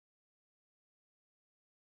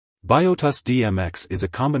Bio-Dtuss Dmx is a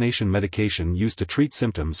combination medication used to treat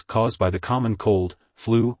symptoms caused by the common cold,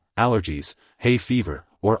 flu, allergies, hay fever,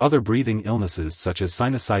 or other breathing illnesses such as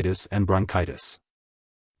sinusitis and bronchitis.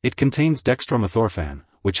 It contains dextromethorphan,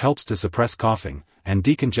 which helps to suppress coughing, and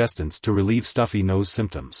decongestants to relieve stuffy nose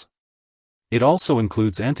symptoms. It also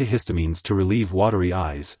includes antihistamines to relieve watery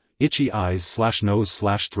eyes, itchy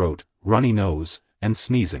eyes/nose/throat, runny nose, and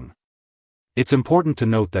sneezing. It's important to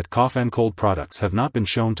note that cough and cold products have not been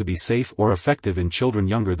shown to be safe or effective in children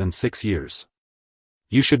younger than 6 years.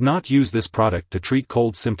 You should not use this product to treat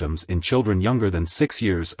cold symptoms in children younger than 6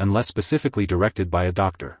 years unless specifically directed by a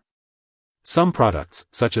doctor. Some products,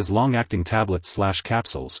 such as long-acting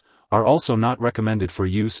tablets/capsules, are also not recommended for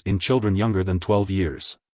use in children younger than 12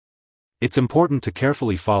 years. It's important to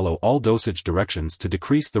carefully follow all dosage directions to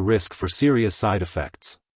decrease the risk for serious side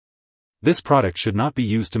effects. This product should not be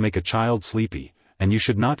used to make a child sleepy, and you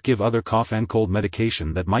should not give other cough and cold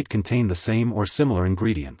medication that might contain the same or similar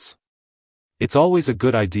ingredients. It's always a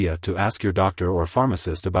good idea to ask your doctor or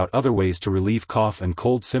pharmacist about other ways to relieve cough and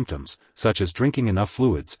cold symptoms, such as drinking enough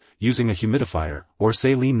fluids, using a humidifier, or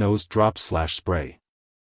saline nose drops/spray.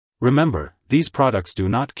 Remember, these products do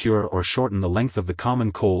not cure or shorten the length of the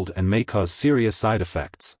common cold and may cause serious side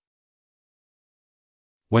effects.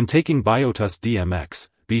 When taking Bio-Dtuss Dmx,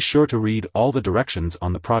 be sure to read all the directions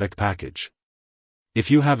on the product package. If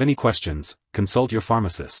you have any questions, consult your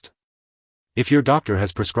pharmacist. If your doctor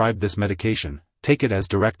has prescribed this medication, take it as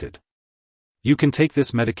directed. You can take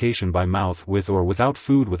this medication by mouth with or without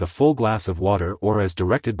food with a full glass of water or as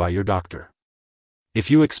directed by your doctor. If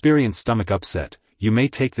you experience stomach upset, you may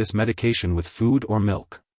take this medication with food or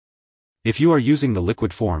milk. If you are using the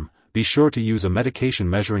liquid form, be sure to use a medication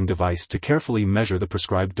measuring device to carefully measure the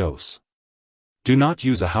prescribed dose. Do not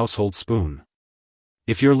use a household spoon.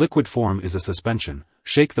 If your liquid form is a suspension,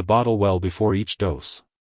 shake the bottle well before each dose.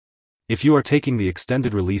 If you are taking the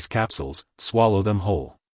extended-release capsules, swallow them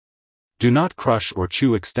whole. Do not crush or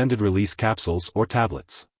chew extended-release capsules or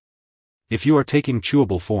tablets. If you are taking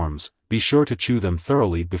chewable forms, be sure to chew them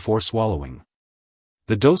thoroughly before swallowing.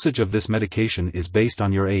 The dosage of this medication is based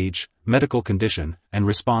on your age, medical condition, and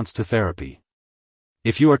response to therapy.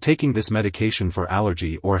 If you are taking this medication for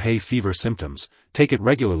allergy or hay fever symptoms, take it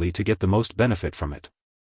regularly to get the most benefit from it.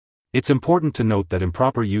 It's important to note that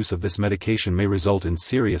improper use of this medication may result in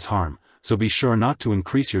serious harm, so be sure not to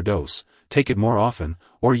increase your dose, take it more often,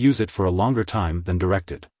 or use it for a longer time than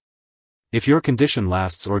directed. If your condition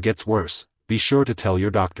lasts or gets worse, be sure to tell your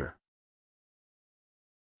doctor.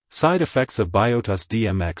 Side effects of Bio-Dtuss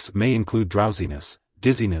Dmx may include drowsiness,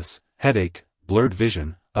 dizziness, headache, blurred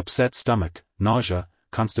vision, upset stomach, nausea,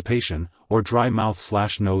 constipation, or dry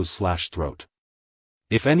mouth/nose/throat.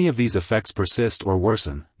 If any of these effects persist or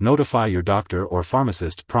worsen, notify your doctor or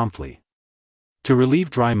pharmacist promptly. To relieve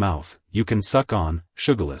dry mouth, you can suck on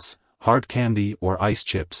sugarless, hard candy or ice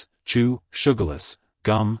chips, chew sugarless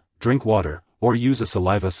gum, drink water, or use a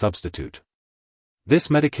saliva substitute. This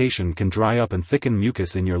medication can dry up and thicken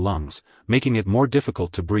mucus in your lungs, making it more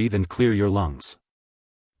difficult to breathe and clear your lungs.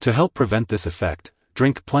 To help prevent this effect,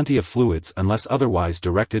 drink plenty of fluids unless otherwise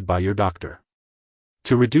directed by your doctor.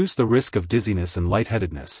 To reduce the risk of dizziness and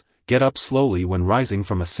lightheadedness, get up slowly when rising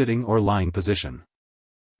from a sitting or lying position.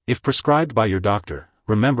 If prescribed by your doctor,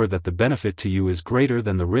 remember that the benefit to you is greater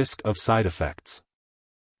than the risk of side effects.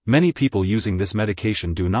 Many people using this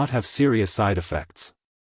medication do not have serious side effects.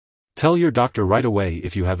 Tell your doctor right away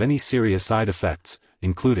if you have any serious side effects,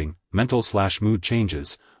 including mental/mood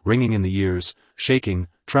changes, ringing in the ears, shaking,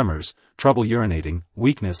 tremors, trouble urinating,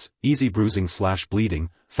 weakness, easy bruising/bleeding,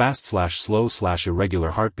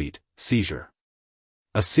 fast/slow/irregular heartbeat, seizure.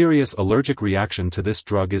 A serious allergic reaction to this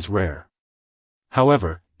drug is rare.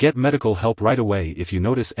 However, get medical help right away if you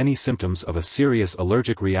notice any symptoms of a serious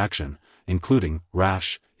allergic reaction, including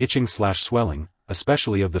rash, itching/swelling,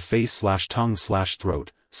 especially of the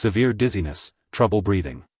face/tongue/throat, severe dizziness, trouble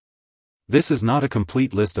breathing. This is not a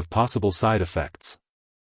complete list of possible side effects.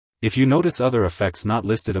 If you notice other effects not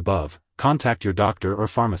listed above, contact your doctor or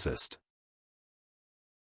pharmacist.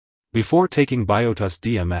 Before taking Bio-Dtuss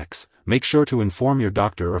Dmx, make sure to inform your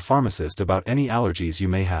doctor or pharmacist about any allergies you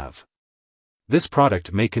may have. This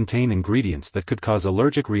product may contain ingredients that could cause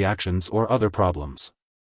allergic reactions or other problems.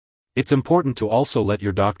 It's important to also let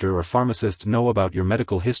your doctor or pharmacist know about your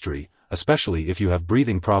medical history, especially if you have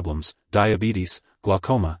breathing problems, diabetes,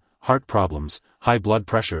 glaucoma, heart problems, high blood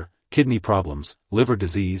pressure, kidney problems, liver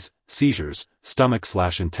disease, seizures,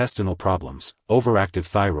 stomach/intestinal problems, overactive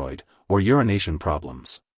thyroid, or urination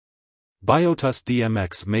problems. Bio-Dtuss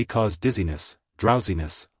Dmx may cause dizziness,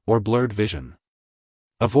 drowsiness, or blurred vision.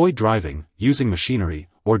 Avoid driving, using machinery,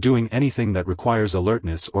 or doing anything that requires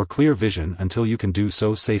alertness or clear vision until you can do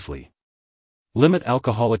so safely. Limit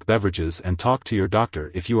alcoholic beverages and talk to your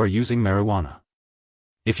doctor if you are using marijuana.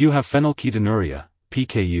 If you have phenylketonuria,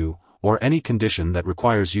 PKU, or any condition that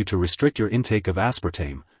requires you to restrict your intake of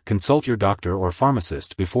aspartame, consult your doctor or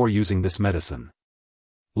pharmacist before using this medicine.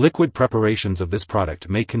 Liquid preparations of this product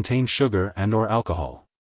may contain sugar and/or alcohol.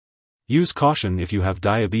 Use caution if you have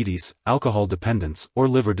diabetes, alcohol dependence, or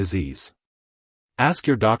liver disease. Ask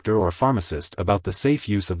your doctor or pharmacist about the safe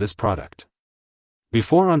use of this product.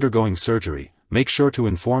 Before undergoing surgery, make sure to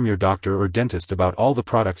inform your doctor or dentist about all the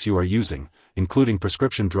products you are using, including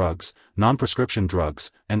prescription drugs, non-prescription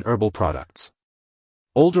drugs, and herbal products.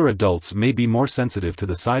 Older adults may be more sensitive to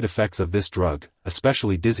the side effects of this drug,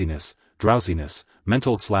 especially dizziness, drowsiness,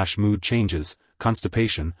 mental/mood changes,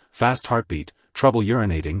 constipation, fast heartbeat, trouble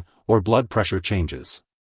urinating, or blood pressure changes.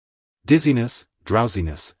 Dizziness,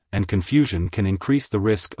 drowsiness, and confusion can increase the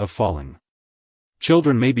risk of falling.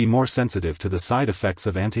 Children may be more sensitive to the side effects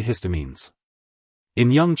of antihistamines.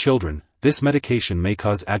 In young children, this medication may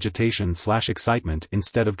cause agitation/excitement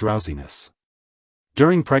instead of drowsiness.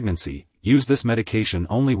 During pregnancy, use this medication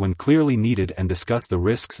only when clearly needed and discuss the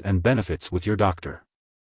risks and benefits with your doctor.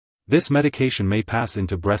 This medication may pass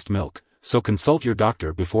into breast milk, so consult your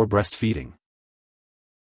doctor before breastfeeding.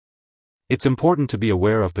 It's important to be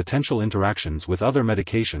aware of potential interactions with other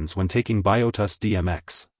medications when taking Bio-Dtuss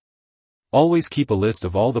Dmx. Always keep a list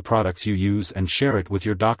of all the products you use and share it with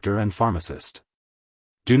your doctor and pharmacist.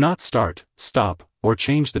 Do not start, stop, or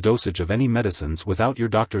change the dosage of any medicines without your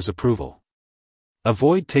doctor's approval.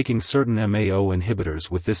 Avoid taking certain MAO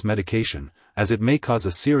inhibitors with this medication, as it may cause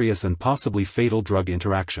a serious and possibly fatal drug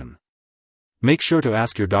interaction. Make sure to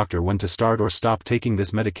ask your doctor when to start or stop taking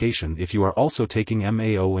this medication if you are also taking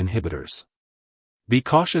MAO inhibitors. Be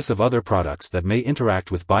cautious of other products that may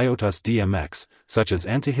interact with Bio-Dtuss Dmx, such as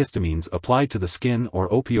antihistamines applied to the skin or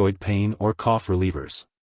opioid pain or cough relievers.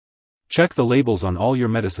 Check the labels on all your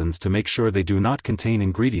medicines to make sure they do not contain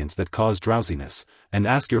ingredients that cause drowsiness, and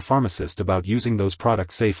ask your pharmacist about using those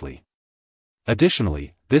products safely.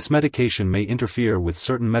 Additionally, this medication may interfere with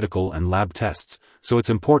certain medical and lab tests, so it's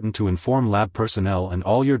important to inform lab personnel and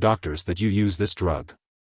all your doctors that you use this drug.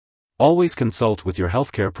 Always consult with your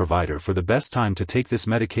healthcare provider for the best time to take this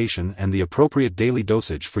medication and the appropriate daily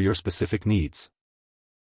dosage for your specific needs.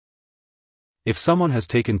 If someone has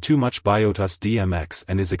taken too much Bio-Dtuss Dmx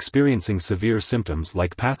and is experiencing severe symptoms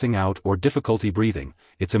like passing out or difficulty breathing,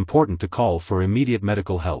 it's important to call for immediate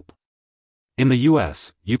medical help. In the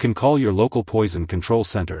U.S., you can call your local poison control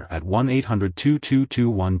center at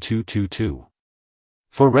 1-800-222-1222.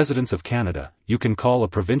 For residents of Canada, you can call a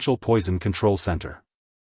provincial poison control center.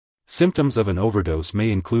 Symptoms of an overdose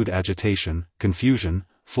may include agitation, confusion,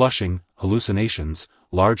 flushing, hallucinations,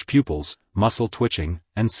 large pupils, muscle twitching,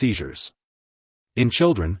 and seizures. In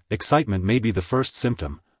children, excitement may be the first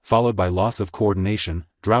symptom, followed by loss of coordination,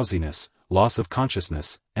 drowsiness, loss of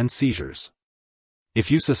consciousness, and seizures.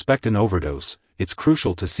 If you suspect an overdose, it's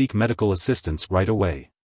crucial to seek medical assistance right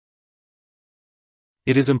away.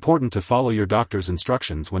 It is important to follow your doctor's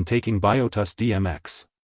instructions when taking Bio-Dtuss Dmx.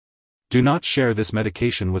 Do not share this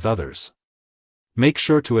medication with others. Make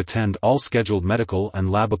sure to attend all scheduled medical and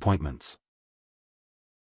lab appointments.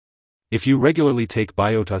 If you regularly take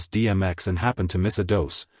Bio-Dtuss Dmx and happen to miss a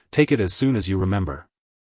dose, take it as soon as you remember.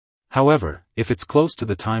 However, if it's close to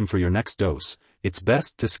the time for your next dose, it's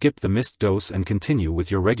best to skip the missed dose and continue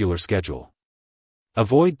with your regular schedule.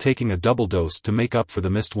 Avoid taking a double dose to make up for the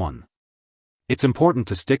missed one. It's important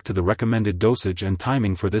to stick to the recommended dosage and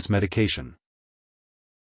timing for this medication.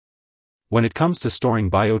 When it comes to storing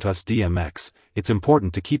Bio-Dtuss Dmx, it's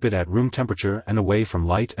important to keep it at room temperature and away from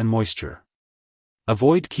light and moisture.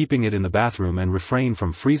 Avoid keeping it in the bathroom and refrain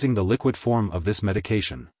from freezing the liquid form of this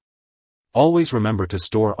medication. Always remember to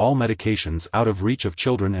store all medications out of reach of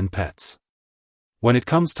children and pets. When it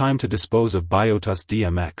comes time to dispose of Bio-Dtuss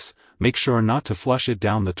Dmx, make sure not to flush it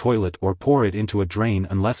down the toilet or pour it into a drain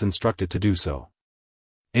unless instructed to do so.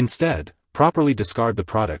 Instead, properly discard the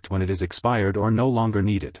product when it is expired or no longer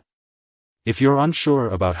needed. If you're unsure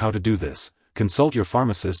about how to do this, consult your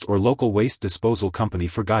pharmacist or local waste disposal company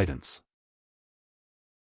for guidance.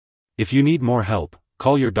 If you need more help,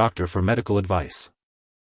 call your doctor for medical advice.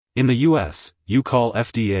 In the U.S., you call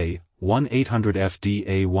FDA,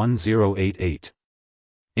 1-800-FDA-1088.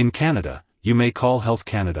 In Canada, you may call Health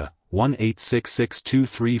Canada,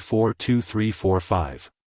 1-866-234-2345.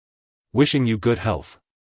 Wishing you good health.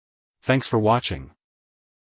 Thanks for watching.